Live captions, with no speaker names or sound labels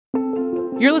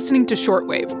You're listening to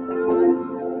Shortwave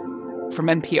from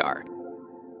NPR.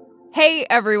 Hey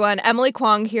everyone, Emily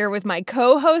Kwong here with my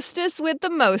co-hostess with the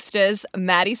mostest,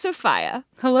 Maddie Sofia.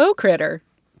 Hello, Critter.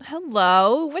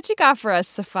 Hello. What you got for us,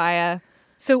 Sofia?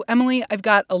 So, Emily, I've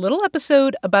got a little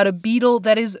episode about a beetle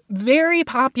that is very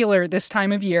popular this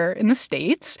time of year in the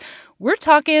States. We're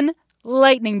talking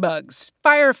lightning bugs,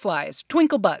 fireflies,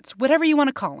 twinkle butts, whatever you want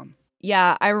to call them.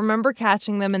 Yeah, I remember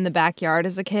catching them in the backyard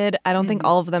as a kid. I don't think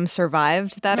all of them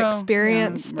survived that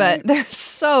experience, but they're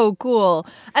so cool.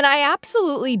 And I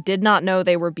absolutely did not know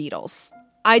they were beetles.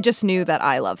 I just knew that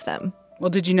I love them.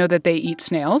 Well, did you know that they eat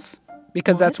snails?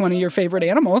 Because that's one of your favorite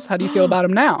animals. How do you feel about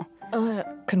them now?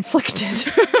 Conflicted.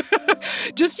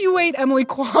 Just you wait, Emily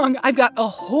Kwong. I've got a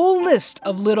whole list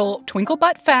of little twinkle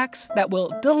butt facts that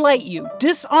will delight you,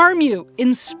 disarm you,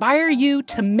 inspire you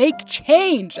to make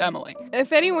change, Emily.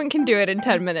 If anyone can do it in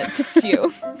 10 minutes, it's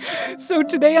you. So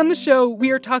today on the show,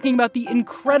 we are talking about the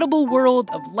incredible world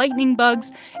of lightning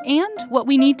bugs and what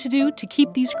we need to do to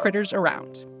keep these critters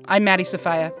around. I'm Maddie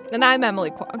Sofia. And I'm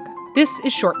Emily Kwong. This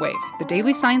is Shortwave, the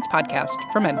daily science podcast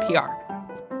from NPR.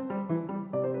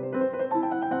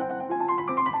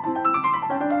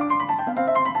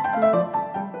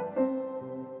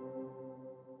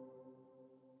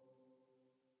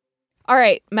 All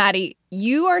right, Maddie,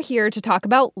 you are here to talk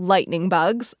about lightning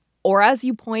bugs, or as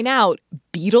you point out,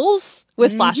 beetles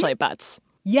with flashlight butts.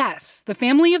 Yes, the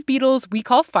family of beetles we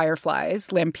call fireflies,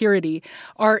 Lampyridae,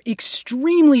 are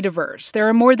extremely diverse. There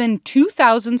are more than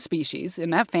 2,000 species in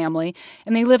that family,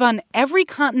 and they live on every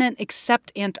continent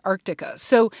except Antarctica.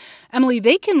 So, Emily,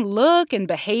 they can look and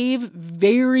behave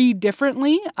very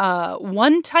differently.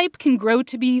 One type can grow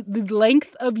to be the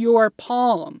length of your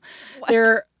palm. What?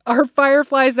 There are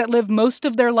fireflies that live most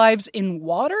of their lives in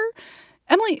water.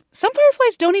 Emily, some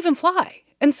fireflies don't even fly.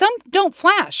 And some don't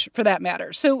flash, for that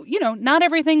matter. So, not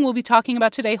everything we'll be talking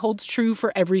about today holds true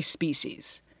for every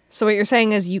species. So what you're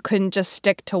saying is you couldn't just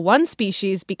stick to one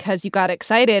species because you got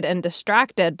excited and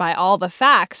distracted by all the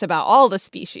facts about all the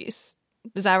species.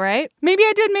 Is that right? Maybe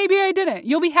I did, maybe I didn't.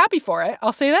 You'll be happy for it.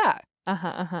 I'll say that.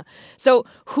 So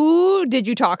who did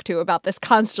you talk to about this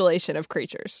constellation of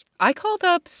creatures? I called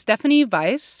up Stephanie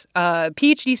Weiss, a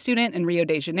PhD student in Rio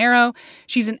de Janeiro.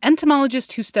 She's an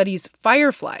entomologist who studies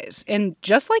fireflies. And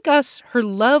just like us, her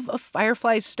love of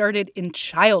fireflies started in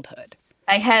childhood.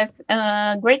 I have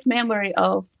a great memory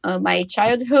of my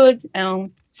childhood,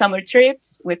 summer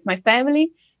trips with my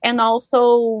family. And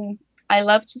also, I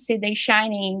love to see them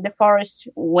shining in the forest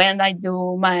when I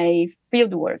do my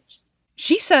field works.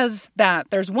 She says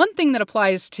that there's one thing that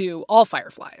applies to all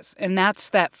fireflies, and that's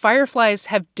that fireflies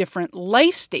have different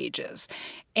life stages.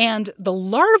 And the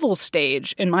larval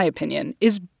stage, in my opinion,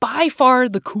 is by far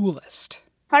the coolest.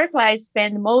 Fireflies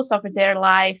spend most of their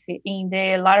life in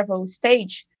the larval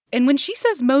stage. And when she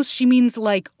says most, she means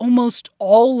like almost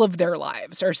all of their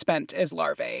lives are spent as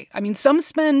larvae. I mean, some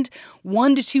spend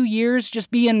 1 to 2 years just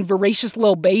being voracious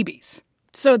little babies.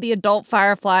 So the adult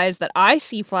fireflies that I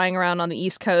see flying around on the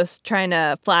East Coast trying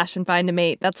to flash and find a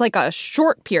mate, that's like a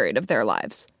short period of their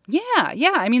lives. Yeah.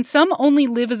 I mean, some only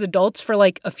live as adults for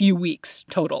like a few weeks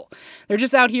total. They're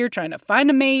just out here trying to find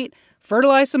a mate,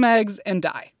 fertilize some eggs, and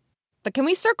die. But can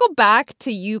we circle back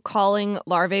to you calling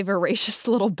larvae voracious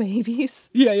little babies?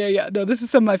 Yeah. No, this is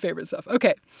some of my favorite stuff.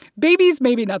 Okay, babies,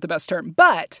 maybe not the best term,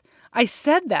 but I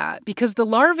said that because the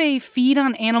larvae feed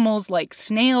on animals like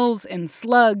snails and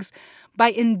slugs by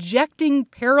injecting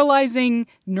paralyzing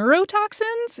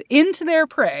neurotoxins into their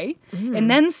prey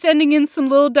and then sending in some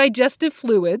little digestive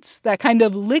fluids that kind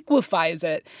of liquefies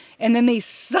it. And then they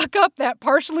suck up that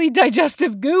partially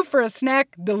digestive goo for a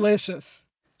snack. Delicious.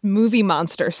 Movie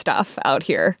monster stuff out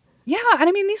here. Yeah, and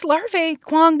I mean, these larvae,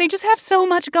 Kwong, they just have so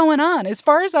much going on, as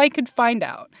far as I could find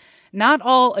out. Not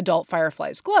all adult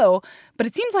fireflies glow, but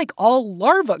it seems like all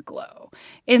larvae glow.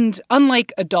 And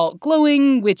unlike adult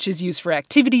glowing, which is used for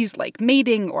activities like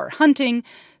mating or hunting,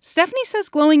 Stephanie says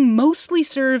glowing mostly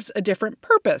serves a different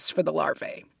purpose for the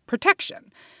larvae: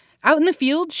 protection. Out in the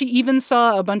field, she even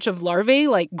saw a bunch of larvae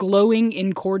glowing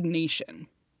in coordination.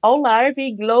 All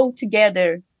larvae glow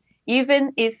together,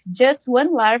 even if just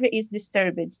one larva is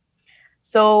disturbed.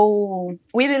 So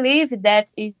we believe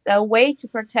that it's a way to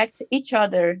protect each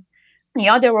other. In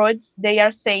other words, they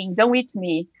are saying, don't eat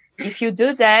me. If you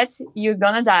do that, you're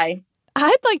gonna die.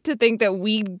 I'd like to think that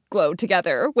we glow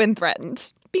together when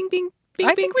threatened. Bing, bing, bing,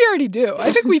 I think we already do.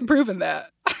 I think we've proven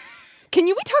that. Can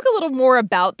we talk a little more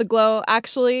about the glow,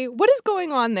 actually? What is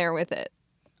going on there with it?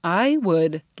 I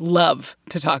would love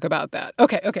to talk about that.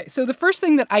 Okay. So the first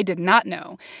thing that I did not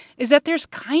know is that there's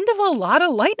kind of a lot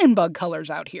of lightning bug colors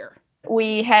out here.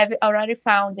 We have already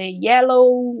found a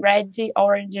yellow, red,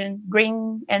 orange,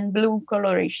 green, and blue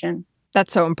coloration.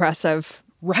 That's so impressive.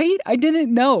 Right? I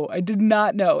didn't know. I did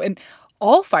not know. And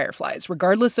all fireflies,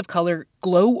 regardless of color,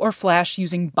 glow or flash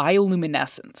using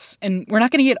bioluminescence. And we're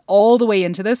not going to get all the way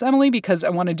into this, Emily, because I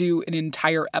want to do an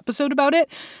entire episode about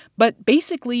it. But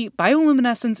basically,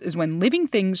 bioluminescence is when living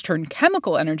things turn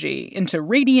chemical energy into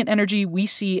radiant energy we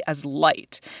see as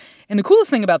light. And the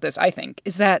coolest thing about this, I think,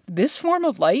 is that this form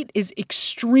of light is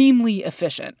extremely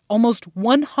efficient. Almost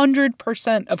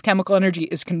 100% of chemical energy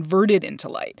is converted into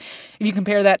light. If you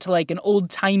compare that to like an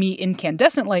old-timey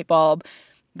incandescent light bulb,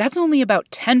 that's only about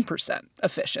 10%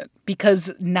 efficient because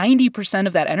 90%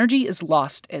 of that energy is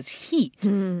lost as heat.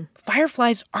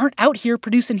 Fireflies aren't out here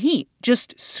producing heat,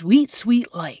 just sweet,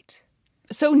 sweet light.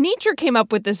 So nature came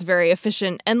up with this very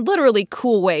efficient and literally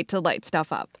cool way to light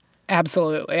stuff up.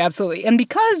 Absolutely, absolutely. And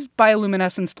because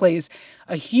bioluminescence plays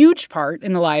a huge part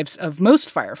in the lives of most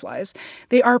fireflies,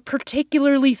 they are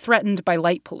particularly threatened by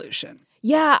light pollution.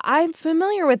 Yeah, I'm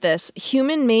familiar with this.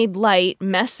 Human-made light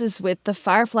messes with the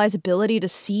fireflies' ability to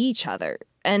see each other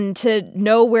and to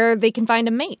know where they can find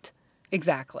a mate.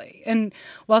 Exactly. And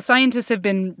while scientists have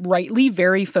been rightly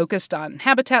very focused on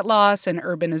habitat loss and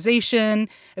urbanization,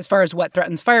 as far as what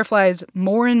threatens fireflies,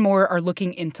 more and more are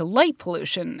looking into light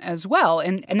pollution as well.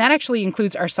 And that actually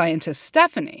includes our scientist,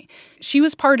 Stephanie. She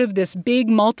was part of this big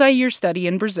multi-year study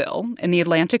in Brazil, in the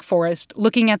Atlantic forest,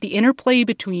 looking at the interplay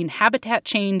between habitat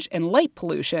change and light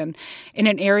pollution in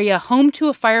an area home to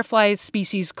a firefly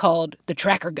species called the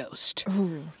tracker ghost.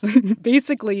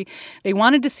 Basically, they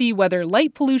wanted to see whether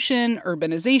light pollution,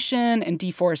 urbanization, and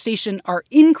deforestation are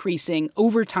increasing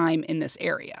over time in this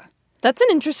area. That's an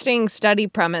interesting study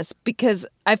premise because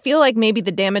I feel like maybe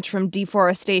the damage from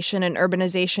deforestation and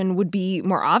urbanization would be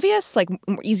more obvious, like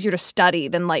easier to study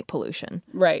than light pollution.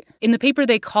 Right. In the paper,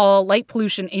 they call light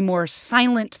pollution a more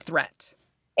silent threat.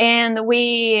 And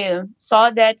we saw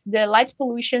that the light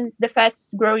pollution is the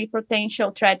fastest growing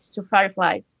potential threat to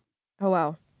fireflies. Oh,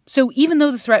 wow. So even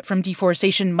though the threat from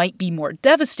deforestation might be more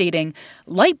devastating,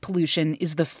 light pollution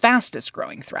is the fastest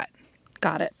growing threat.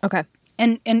 Got it. Okay.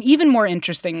 And even more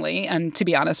interestingly, and to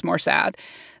be honest, more sad,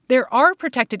 there are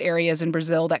protected areas in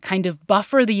Brazil that kind of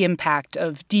buffer the impact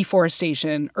of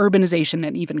deforestation, urbanization,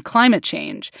 and even climate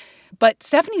change. But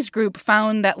Stephanie's group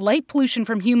found that light pollution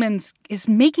from humans is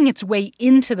making its way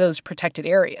into those protected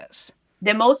areas.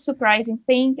 The most surprising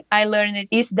thing I learned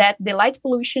is that the light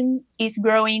pollution is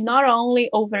growing not only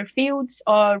over fields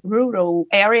or rural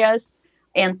areas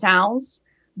and towns,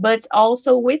 but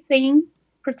also within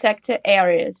protected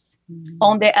areas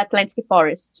on the Atlantic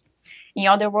forest. In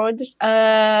other words,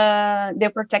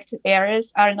 the protected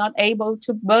areas are not able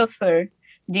to buffer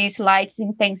these light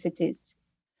intensities.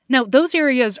 Now, those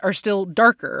areas are still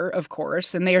darker, of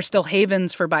course, and they are still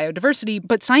havens for biodiversity,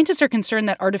 but scientists are concerned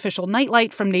that artificial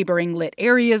nightlight from neighboring lit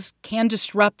areas can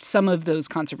disrupt some of those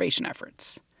conservation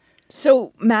efforts.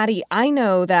 So, Maddie, I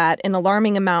know that an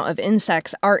alarming amount of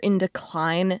insects are in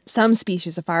decline, some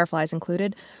species of fireflies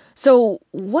included. So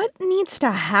what needs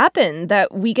to happen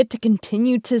that we get to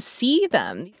continue to see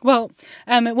them? Well,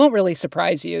 it won't really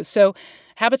surprise you. So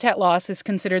habitat loss is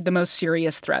considered the most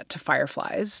serious threat to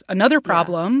fireflies. Another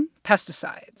problem,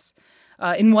 pesticides.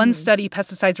 In one study,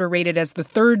 pesticides were rated as the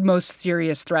third most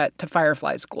serious threat to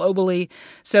fireflies globally.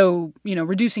 So,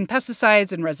 reducing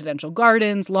pesticides in residential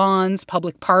gardens, lawns,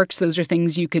 public parks, those are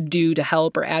things you could do to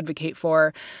help or advocate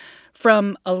for.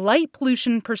 From a light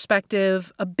pollution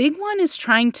perspective, a big one is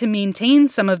trying to maintain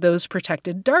some of those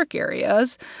protected dark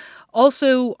areas.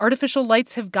 Also, artificial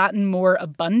lights have gotten more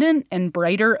abundant and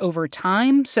brighter over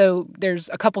time, so there's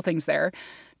a couple things there.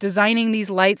 Designing these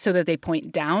lights so that they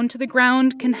point down to the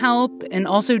ground can help, and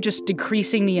also just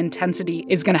decreasing the intensity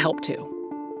is going to help too.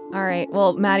 All right.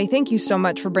 Well, Maddie, thank you so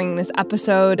much for bringing this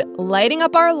episode, lighting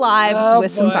up our lives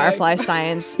with some firefly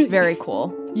science. Very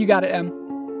cool. You got it, Em.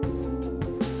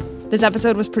 This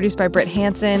episode was produced by Britt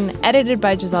Hansen, edited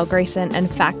by Giselle Grayson, and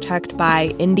fact-checked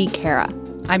by Indy Cara.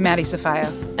 I'm Maddie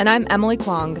Sofia. And I'm Emily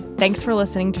Kwong. Thanks for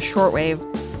listening to Shortwave,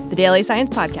 the daily science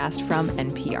podcast from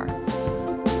NPR.